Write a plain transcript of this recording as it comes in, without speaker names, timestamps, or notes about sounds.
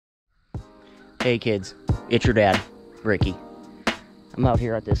Hey kids, it's your dad, Ricky. I'm out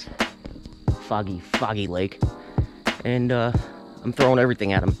here at this foggy lake, and I'm throwing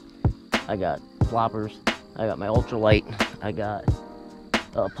everything at him. I got floppers, I got my ultralight, I got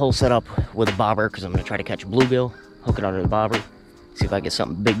a pole set up with a bobber because I'm going to try to catch a bluegill, hook it onto the bobber, see if I get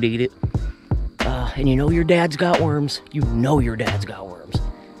something big to eat it. And you know your dad's got worms. You know your dad's got worms.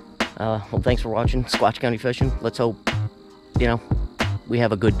 Well, thanks for watching Squatch County Fishing. Let's hope, you know, we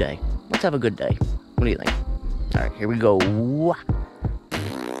have a good day. Let's have a good day. What do you think? All right, here we go.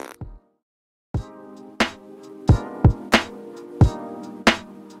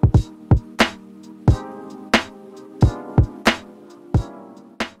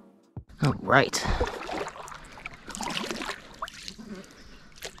 All right.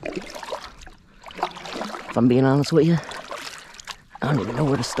 If I'm being honest with you, I don't even know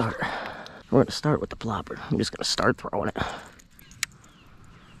where to start. We're going to start with the plopper. I'm just going to start throwing it.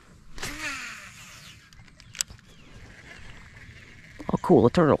 Oh, cool, a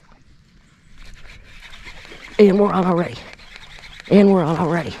turtle. And we're on already. And we're on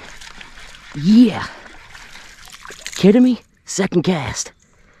already. Yeah. Kidding me? Second cast.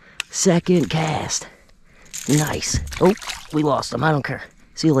 Second cast. Nice. Oh, we lost him. I don't care.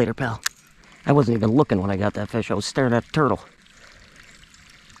 See you later, pal. I wasn't even looking when I got that fish. I was staring at the turtle.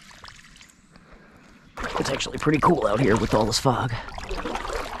 It's actually pretty cool out here with all this fog.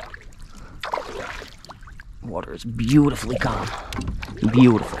 Water is beautifully calm.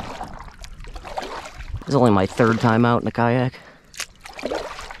 Beautiful. This is only my third time out in a kayak.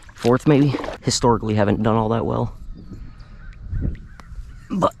 Fourth, maybe. Historically, haven't done all that well.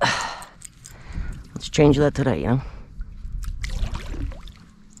 But let's change that today, you know?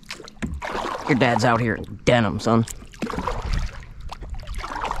 Your dad's out here in denim, son.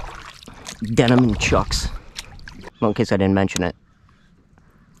 Denim and chucks. Well, in case I didn't mention it,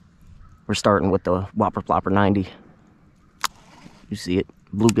 we're starting with the Whopper Plopper 90. You see it,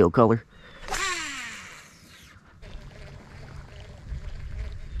 bluegill color.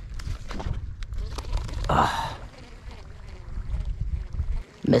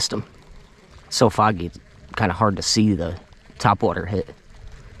 Missed him. So foggy, it's kind of hard to see the topwater hit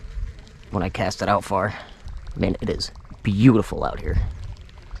when I cast it out far. Man, it is beautiful out here.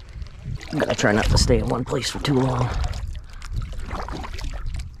 I'm gonna try not to stay in one place for too long.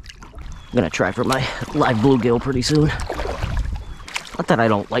 I'm gonna try for my live bluegill pretty soon. Not that I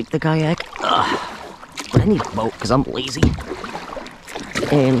don't like the kayak, but I need a boat because I'm lazy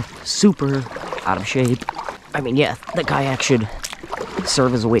and super out of shape. I mean, yeah, the kayak should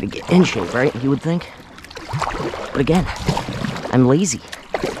serve as a way to get in shape, right? You would think. But again, I'm lazy.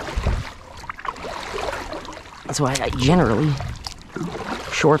 That's why I generally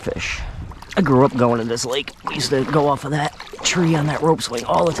shore fish. I grew up going to this lake. We used to go off of that tree on that rope swing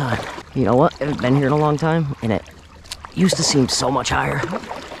all the time. You know what? I haven't been here in a long time, and it used to seem so much higher.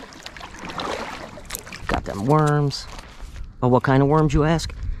 Got them worms. Oh, what kind of worms, you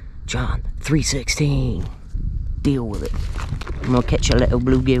ask? John, 316. Deal with it. I'm gonna catch a little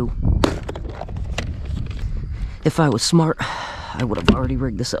bluegill. If I was smart, I would have already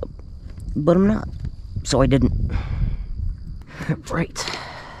rigged this up. But I'm not. So I didn't. Right.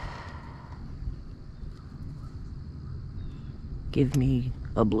 Give me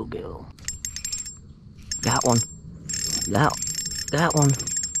a bluegill. Got one. Got one.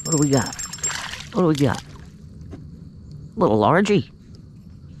 What do we got? What do we got? Little largy.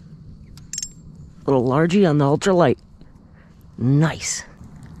 Little largy on the ultralight. Nice.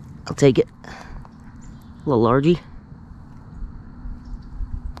 I'll take it. Little largy.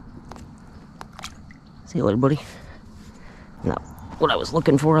 See you later, buddy. Not what I was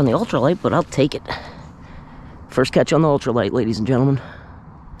looking for on the ultralight, but I'll take it. First catch on the ultralight, ladies and gentlemen.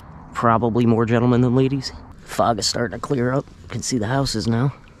 Probably more gentlemen than ladies. Fog is starting to clear up. You can see the houses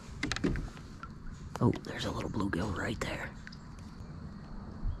now. Oh, there's a little bluegill right there.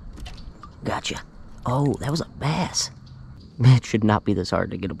 Gotcha. Oh, that was a bass. It should not be this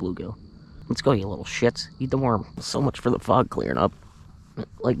hard to get a bluegill. Let's go, you little shits. Eat the worm. So much for the fog clearing up.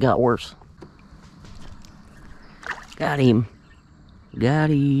 Like, got worse. Got him. Got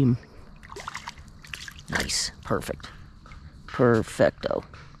him. Nice. Perfect. Perfecto.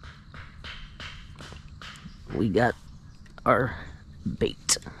 We got our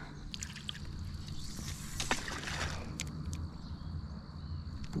bait.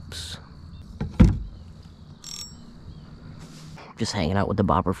 Oops. Just hanging out with the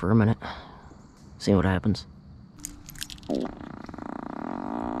bobber for a minute. See what happens.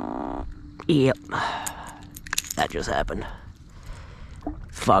 Yep. That just happened.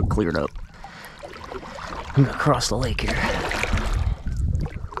 Fog cleared up. I'm gonna cross the lake here.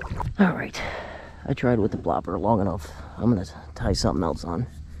 Alright. I tried with the plopper long enough. I'm gonna tie something else on.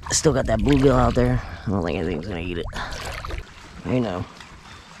 I still got that bluegill out there. I don't think anything's gonna eat it. Hey no.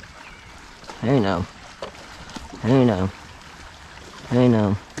 Hey no. Hey no. Hey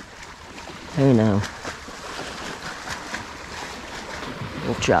no. Hey no. A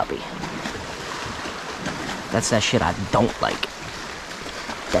little choppy. That's that shit I don't like.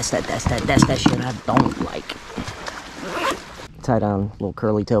 That's that shit I don't like. Tie down a little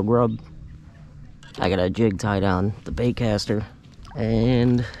curly tail grub. I got a jig tied on the bait caster.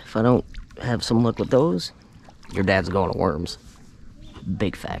 And if I don't have some luck with those, your dad's going to worms.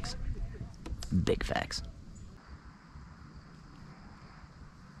 Big facts. Big facts.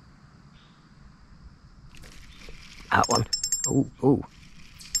 Out one. Ooh, ooh.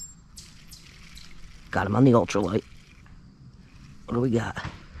 Got him on the ultralight. What do we got?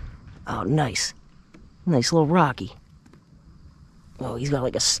 Oh, nice. Nice little Rocky. Oh, he's got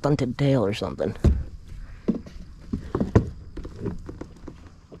like a stunted tail or something.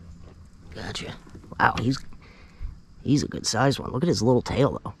 Gotcha. Wow, he's a good sized one. Look at his little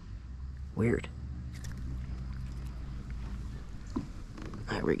tail though. Weird.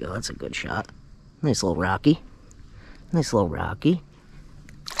 There we go, that's a good shot. Nice little Rocky. Nice little Rocky.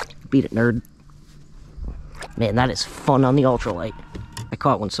 Beat it, nerd. Man, that is fun on the ultralight. I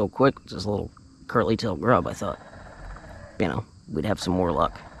caught one so quick, just a little curly tail grub, I thought, you know, we'd have some more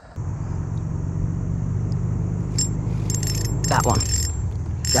luck. Got one.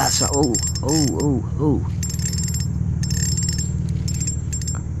 Got some. Oh, oh, oh, oh.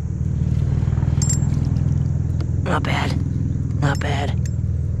 Not bad. Not bad.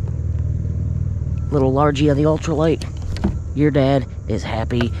 Little largie of the ultralight. Your dad is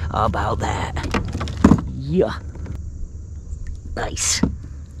happy about that. Yeah. Nice.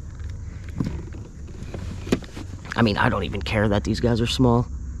 I mean, I don't even care that these guys are small.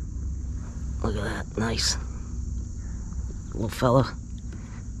 Look at that. Nice. Little fella.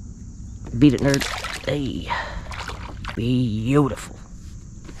 Beat it, nerd. Hey. Beautiful.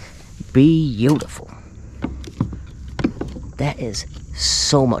 Beautiful. That is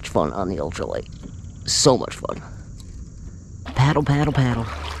so much fun on the ultralight. So much fun. Paddle, paddle, paddle.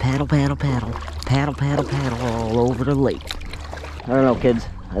 Paddle, paddle, paddle. Paddle, paddle, paddle all over the lake. I don't know, kids.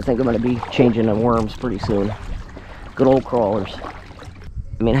 I think I'm going to be changing the worms pretty soon. Good old crawlers.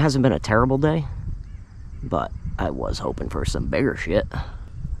 I mean, it hasn't been a terrible day, but I was hoping for some bigger shit.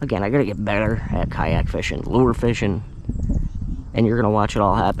 Again, I gotta get better at kayak fishing, lure fishing, and you're gonna watch it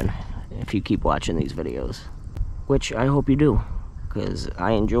all happen if you keep watching these videos. Which I hope you do, because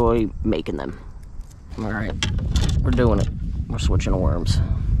I enjoy making them. Alright, we're doing it. We're switching to worms.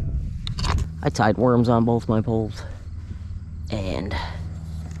 I tied worms on both my poles, and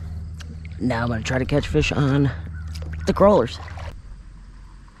now I'm gonna try to catch fish on the crawlers.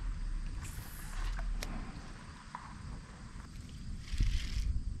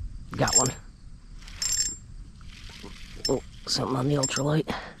 Got one. Oh, something on the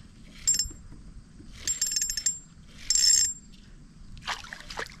ultralight.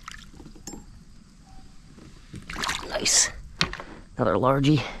 Nice. Another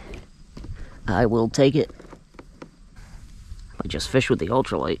largie. I will take it. I just fish with the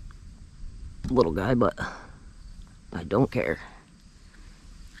ultralight. Little guy, but I don't care.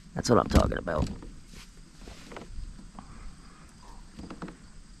 That's what I'm talking about.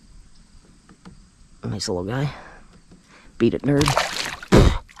 Nice little guy. Beat it, nerd.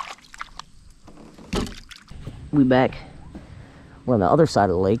 We back. We're on the other side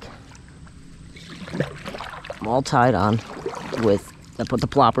of the lake. I'm all tied on with, I put the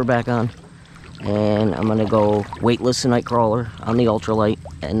plopper back on, and I'm gonna go weightless night crawler on the ultralight,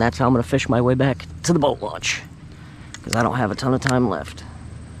 and that's how I'm gonna fish my way back to the boat launch, because I don't have a ton of time left.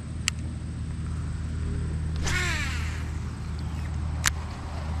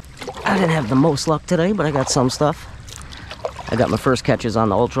 I didn't have the most luck today, but I got some stuff. I got my first catches on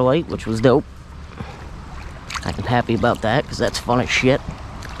the ultralight, which was dope. I'm happy about that, because that's fun as shit.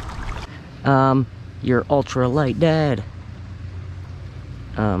 Your ultralight dad.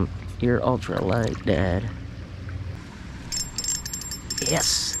 Your ultralight dad.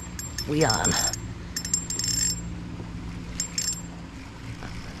 Yes, we on.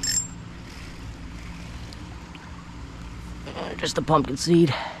 Just a pumpkin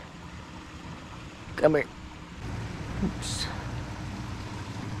seed. Come here. Oops.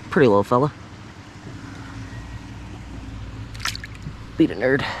 Pretty little fella. Beat a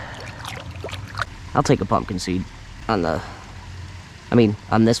nerd. I'll take a pumpkin seed on the,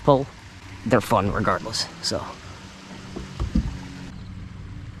 on this pole. They're fun regardless, so.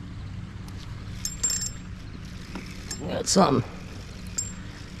 Got some.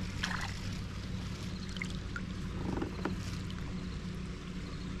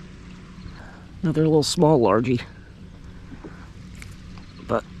 Another little small largie.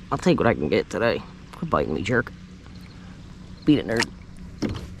 But I'll take what I can get today. Quit biting me, jerk. Beat it, nerd.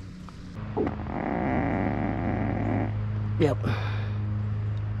 Yep.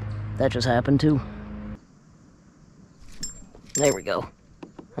 That just happened too. There we go.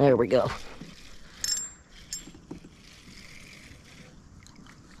 There we go.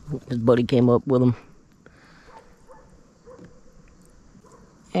 His buddy came up with him.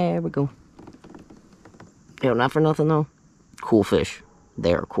 There we go. Yo, not for nothing though. Cool fish.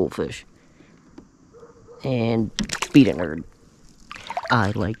 They are cool fish. And beat it, nerd.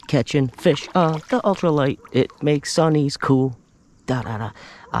 I like catching fish on the ultralight. It makes sunnies cool. Da da da.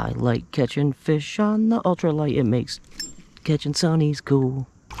 I like catching fish on the ultralight. It makes catching sunnies cool.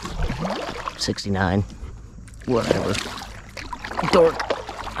 69. Whatever. Dork.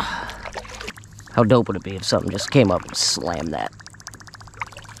 How dope would it be if something just came up and slammed that?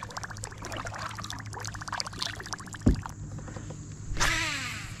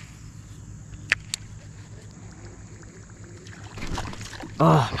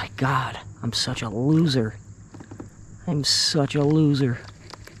 Oh my god, I'm such a loser. I'm such a loser.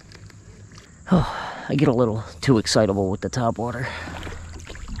 Oh, I get a little too excitable with the topwater.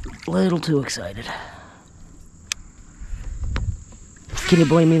 A little too excited. Can you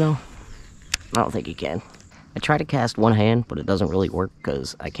blame me though? I don't think you can. I try to cast one hand, but it doesn't really work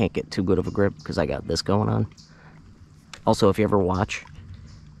because I can't get too good of a grip because I got this going on. Also, if you ever watch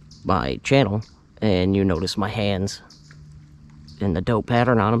my channel and you notice my hands and the dope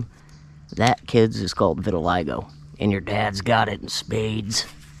pattern on them, that, kids, is called vitiligo. And your dad's got it in spades.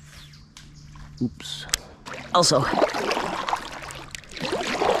 Oops. Also,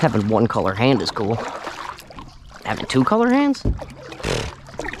 having one color hand is cool. Having two color hands?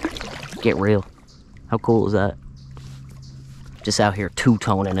 Get real. How cool is that? Just out here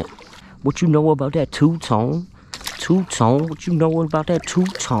two-toning it. What you know about that two-tone? Two-tone? What you know about that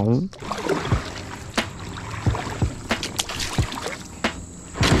two-tone?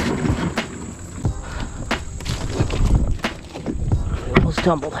 We almost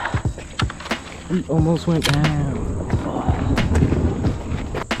tumbled. We almost went down.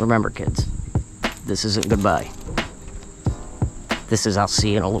 Remember, kids, this isn't goodbye. This is I'll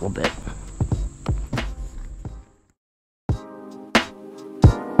see you in a little bit.